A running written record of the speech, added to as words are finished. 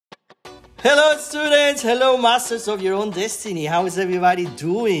Hello, students. Hello, masters of your own destiny. How is everybody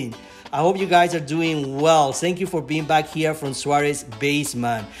doing? I hope you guys are doing well. Thank you for being back here from Suarez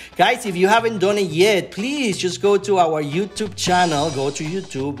Basement. Guys, if you haven't done it yet, please just go to our YouTube channel. Go to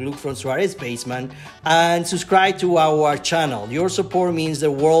YouTube, look from Suarez Basement, and subscribe to our channel. Your support means the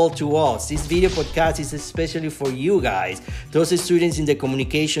world to us. This video podcast is especially for you guys, those students in the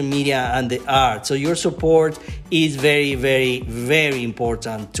communication, media, and the arts. So your support is very, very, very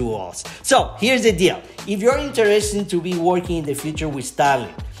important to us. So here's the deal. If you're interested to be working in the future with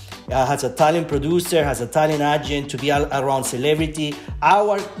talent, has a talent producer, has a talent agent, to be around celebrity,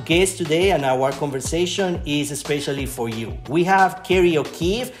 our guest today and our conversation is especially for you. We have Keri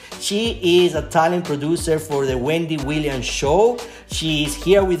O'Keeffe. She is a talent producer for the Wendy Williams show. She's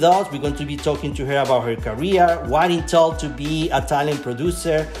here with us. We're going to be talking to her about her career, what it entails to be a talent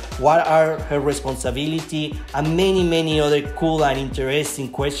producer, what are her responsibilities, and many, many other cool and interesting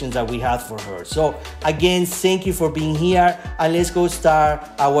questions that we have for her. So again, thank you for being here, and let's go start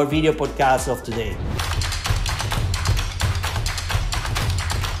our video podcast of today.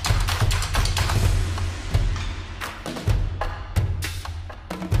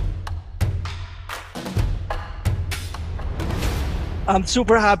 I'm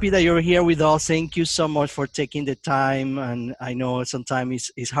super happy that you're here with us. Thank you so much for taking the time. And I know sometimes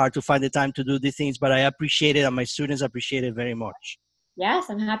it's hard to find the time to do these things, but I appreciate it and my students appreciate it very much. Yes,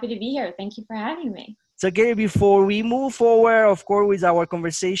 I'm happy to be here. Thank you for having me. So Gary, before we move forward, of course, with our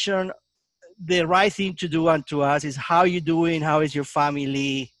conversation, the right thing to do and to ask is how you doing? How is your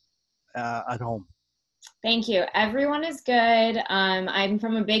family at home? Thank you. Everyone is good. I'm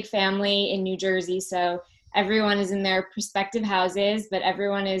from a big family in New Jersey, so everyone is in their respective houses, but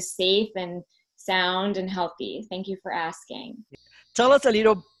everyone is safe and sound and healthy. Thank you for asking. Tell us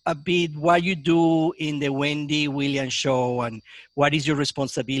a bit what you do in the Wendy Williams show and what is your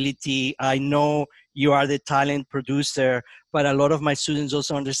responsibility. I know you are the talent producer, but a lot of my students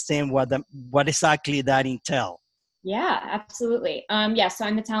also understand what exactly that entails. Yeah, absolutely. So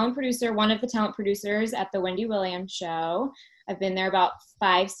I'm the talent producer, one of the talent producers at the Wendy Williams show. I've been there about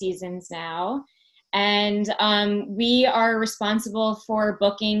 5 seasons now. And we are responsible for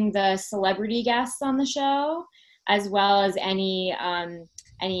booking the celebrity guests on the show, as well as any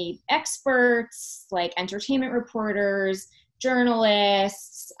experts, like entertainment reporters,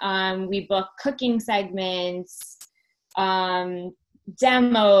 journalists. We book cooking segments, demos.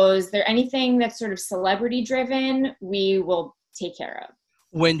 Anything that's sort of celebrity driven, we will take care of.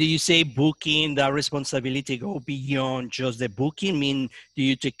 When do you say booking, that responsibility go beyond just the booking? Mean, do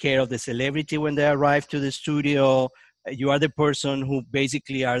you take care of the celebrity when they arrive to the studio? You are the person who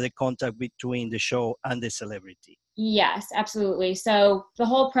basically are the contact between the show and the celebrity. Yes, absolutely. So the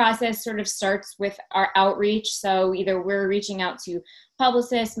whole process sort of starts with our outreach. So either we're reaching out to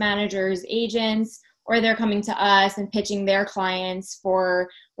publicists, managers, agents, or they're coming to us and pitching their clients for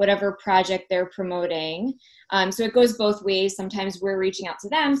whatever project they're promoting. So it goes both ways. Sometimes we're reaching out to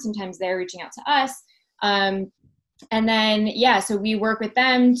them, sometimes they're reaching out to us. And then, so we work with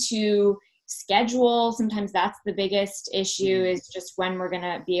them to schedule. Sometimes that's the biggest issue, is just when we're going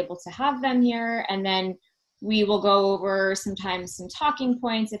to be able to have them here. And then we will go over sometimes some talking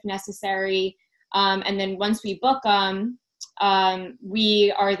points if necessary. And then once we book them,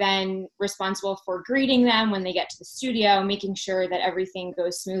 we are then responsible for greeting them when they get to the studio, making sure that everything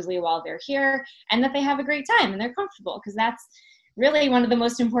goes smoothly while they're here and that they have a great time and they're comfortable, because that's really one of the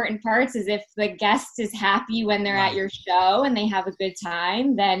most important parts. Is if the guest is happy when they're at your show and they have a good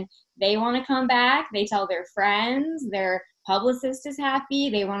time, then they want to come back. They tell their friends, their publicist is happy,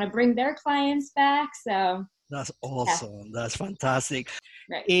 they want to bring their clients back. So that's awesome. Yeah. That's fantastic.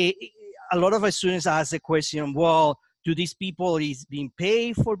 Right. A lot of our students ask the question, well, do these people is being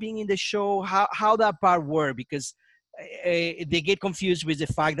paid for being in the show? How that part work? Because they get confused with the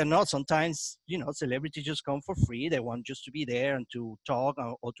fact that not sometimes, celebrities just come for free. They want just to be there and to talk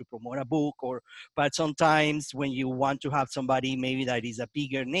or to promote a book, but sometimes when you want to have somebody maybe that is a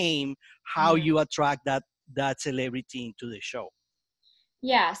bigger name, how you attract that celebrity into the show?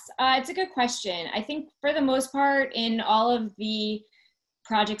 Yes, it's a good question. I think for the most part, in all of the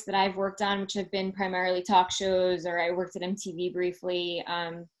projects that I've worked on, which have been primarily talk shows, or I worked at MTV briefly.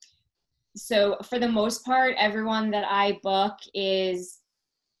 So for the most part, everyone that I book is,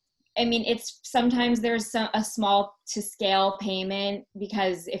 it's sometimes there's a small to scale payment,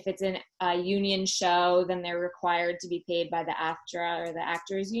 because if it's a union show, then they're required to be paid by the AFTRA or the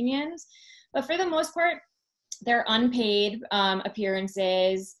actors unions. But for the most part, they're unpaid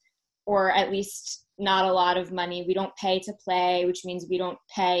appearances, or at least not a lot of money. We don't pay to play, which means we don't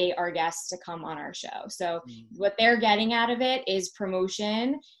pay our guests to come on our show. So what they're getting out of it is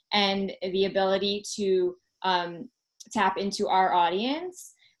promotion and the ability to tap into our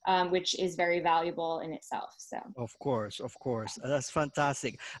audience, which is very valuable in itself. So Of course, that's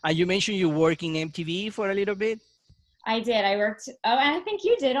fantastic. And you mentioned you work in MTV for a little bit. I did. I worked. Oh, and I think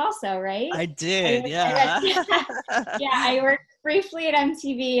you did also, right? I did, yeah. Yeah, I worked briefly at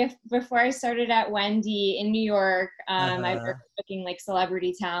MTV before I started at Wendy in New York. I worked booking like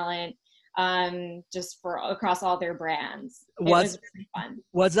celebrity talent, just for across all their brands. It was really fun.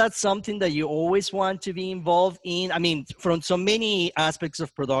 Was that something that you always want to be involved in? I mean, from so many aspects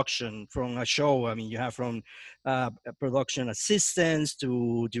of production, from a show, I mean, you have from production assistants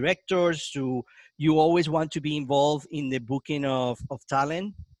to directors to, you always want to be involved in the booking of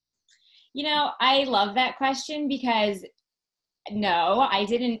talent? You know, I love that question because no, I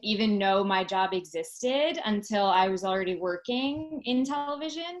didn't even know my job existed until I was already working in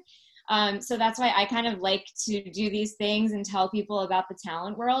television. So that's why I kind of like to do these things and tell people about the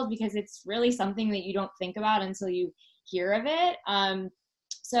talent world, because it's really something that you don't think about until you hear of it.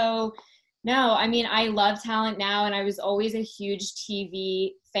 So no, I mean, I love talent now, and I was always a huge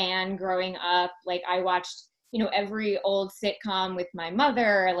TV fan growing up. Like I watched, you know, every old sitcom with my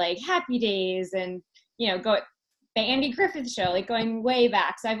mother, like Happy Days and, you know, the Andy Griffith Show, like going way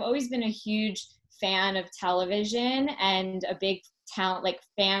back. So I've always been a huge fan of television and a big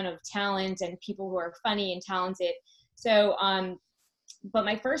fan of talent and people who are funny and talented. So, but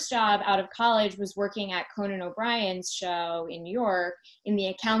my first job out of college was working at Conan O'Brien's show in New York in the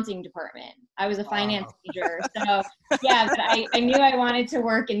accounting department. I was a finance major. So yeah, but I knew I wanted to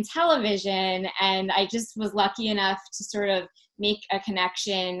work in television, and I just was lucky enough to sort of make a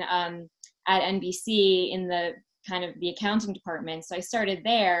connection at NBC in the kind of the accounting department. So I started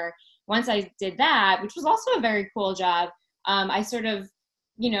there. Once I did that, which was also a very cool job, I sort of,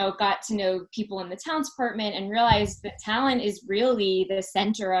 you know, got to know people in the talent department and realized that talent is really the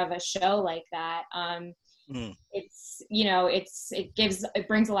center of a show like that. It's, you know, it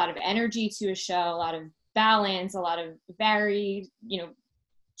brings a lot of energy to a show, a lot of balance, a lot of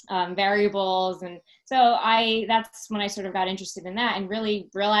variables. And so that's when I sort of got interested in that and really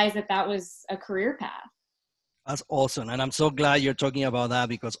realized that that was a career path. That's awesome. And I'm so glad you're talking about that,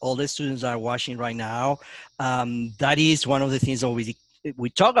 because all the students that are watching right now, that is one of the things that we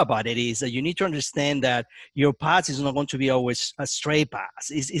talk about it, is that you need to understand that your path is not going to be always a straight path.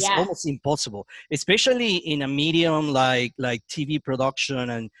 It's almost impossible, especially in a medium like TV production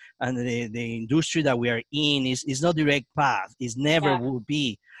and the industry that we are in is not direct path. It never will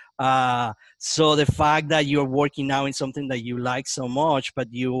be. So the fact that you're working now in something that you like so much,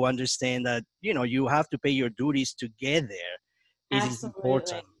 but you understand that, you know, you have to pay your duties to get there is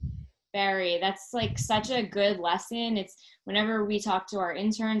important. Very. That's like such a good lesson. It's whenever we talk to our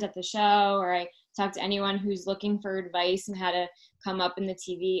interns at the show, or I talk to anyone who's looking for advice on how to come up in the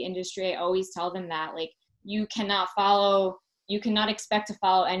TV industry, I always tell them that, like, you cannot expect to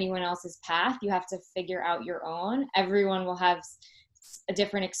follow anyone else's path. You have to figure out your own. Everyone will have a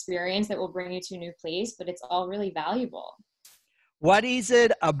different experience that will bring you to a new place, but it's all really valuable. What is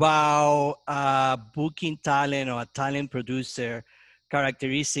it about booking talent or a talent producer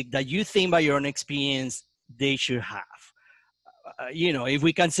characteristic that you think by your own experience they should have? You know, if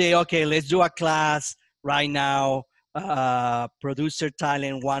we can say, okay, let's do a class right now, producer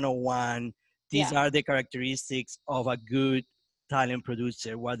talent 101. These are the characteristics of a good talent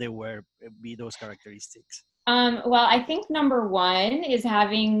producer. What they were be those characteristics? Well, I think number one is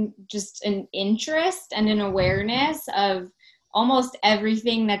having just an interest and an awareness of almost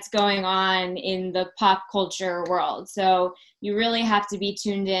everything that's going on in the pop culture world. So you really have to be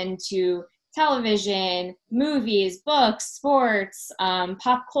tuned in to television, movies, books, sports,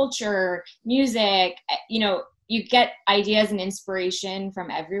 pop culture, music. You know, you get ideas and inspiration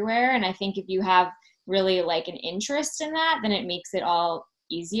from everywhere. And I think if you have really like an interest in that, then it makes it all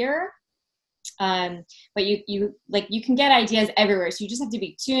easier. But you can get ideas everywhere. So you just have to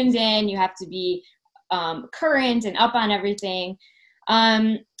be tuned in. You have to be current and up on everything.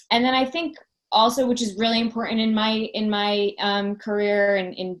 And then I think also, which is really important in my career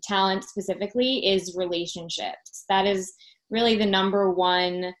and in talent specifically, is relationships. That is really the number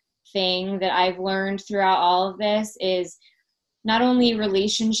one thing that I've learned throughout all of this, is not only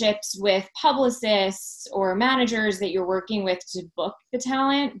relationships with publicists or managers that you're working with to book the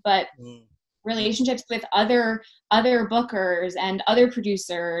talent, but relationships with other bookers and other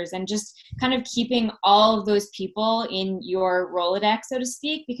producers, and just kind of keeping all of those people in your Rolodex, so to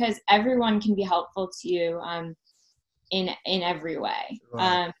speak, because everyone can be helpful to you in every way.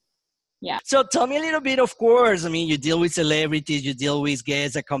 Right. So tell me a little bit, of course, I mean, you deal with celebrities, you deal with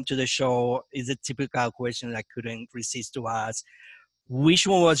guests that come to the show. Is a typical question I couldn't resist to ask. which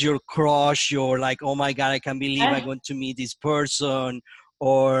one was your crush? You're like, oh my God, I can't believe I'm going to meet this person.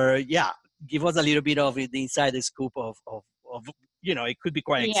 Or yeah, give us a little bit of the inside scoop of it could be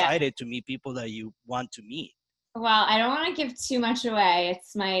quite excited to meet people that you want to meet. Well, I don't want to give too much away.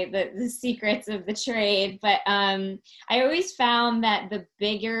 It's the secrets of the trade. But I always found that the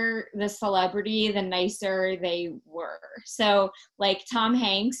bigger the celebrity, the nicer they were. So like Tom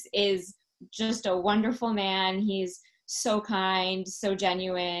Hanks is just a wonderful man. He's so kind, so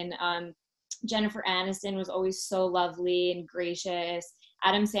genuine. Jennifer Aniston was always so lovely and gracious.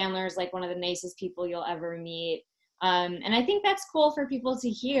 Adam Sandler is like one of the nicest people you'll ever meet. And I think that's cool for people to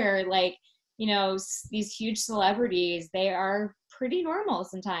hear, like, these huge celebrities, they are pretty normal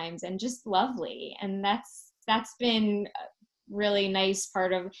sometimes and just lovely. And that's been a really nice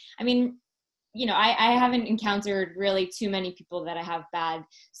part of, I haven't encountered really too many people that I have bad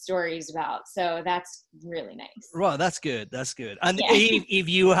stories about. So that's really nice. Well, that's good. That's good. And if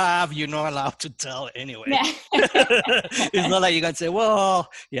you have, you're not allowed to tell anyway. It's not like you can say, well,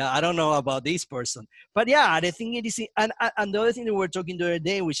 yeah, I don't know about this person. But yeah, the thing it is, and the other thing that we're talking the other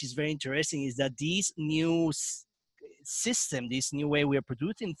day, which is very interesting, is that this new system, this new way we're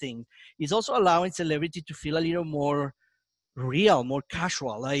producing things, is also allowing celebrity to feel a little more real, more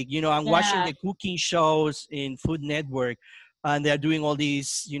casual. Like, I'm watching the cooking shows in Food Network, and they're doing all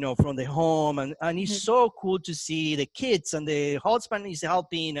these, from the home, and it's so cool to see the kids and the husband is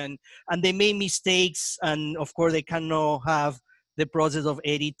helping, and they make mistakes, and of course they cannot have the process of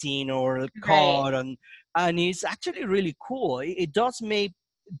editing or cut, and it's actually really cool. It does make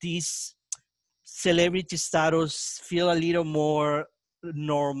this celebrity status feel a little more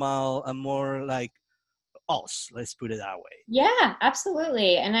normal and more like us, let's put it that way. Yeah,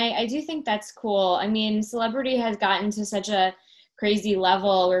 absolutely. And I do think that's cool. I mean, celebrity has gotten to such a crazy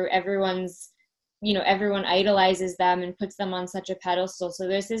level where everyone idolizes them and puts them on such a pedestal. So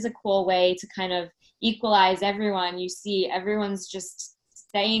this is a cool way to kind of equalize everyone. You see, everyone's just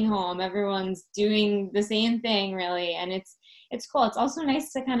staying home. Everyone's doing the same thing, really. And it's cool. It's also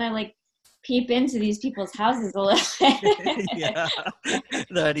nice to kind of like peep into these people's houses a little bit. Yeah,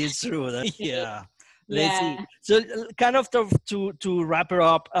 that is true. Let's see. So kind of to wrap it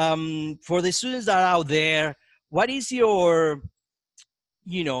up, for the students that are out there, what is your,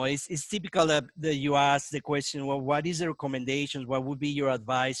 it's typical that you ask the question, well, what is the recommendations? What would be your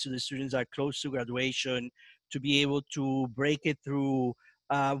advice to the students that are close to graduation to be able to break it through?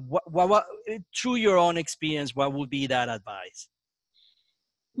 What through your own experience, what would be that advice?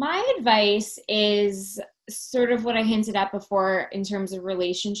 My advice is sort of what I hinted at before in terms of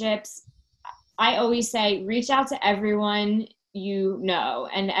relationships. I always say, reach out to everyone you know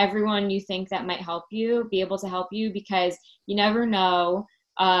and everyone you think that might be able to help you, because you never know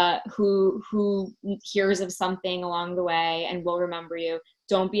who hears of something along the way and will remember you.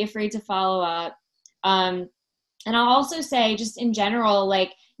 Don't be afraid to follow up. And I'll also say, just in general,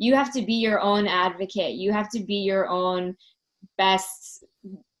 like, you have to be your own advocate. You have to be your own best,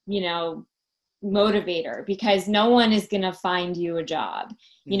 motivator, because no one is going to find you a job.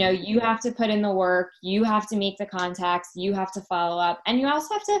 You have to put in the work, you have to make the contacts, you have to follow up, and you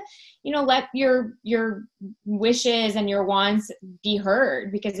also have to, let your wishes and your wants be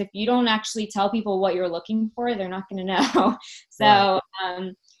heard, because if you don't actually tell people what you're looking for, they're not going to know. So,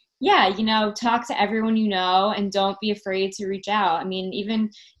 talk to everyone you know, and don't be afraid to reach out. I mean,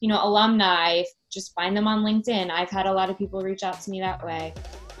 even, alumni, just find them on LinkedIn. I've had a lot of people reach out to me that way.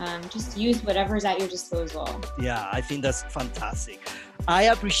 Just use whatever's at your disposal. Yeah, I think that's fantastic. I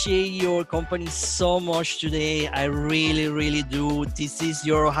appreciate your company so much today. I really, really do. This is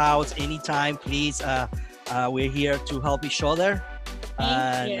your house. Anytime, please. We're here to help each other.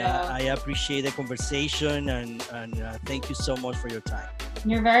 Thank you. I appreciate the conversation, and thank you so much for your time.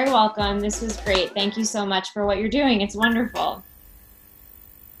 You're very welcome. This was great. Thank you so much for what you're doing. It's wonderful.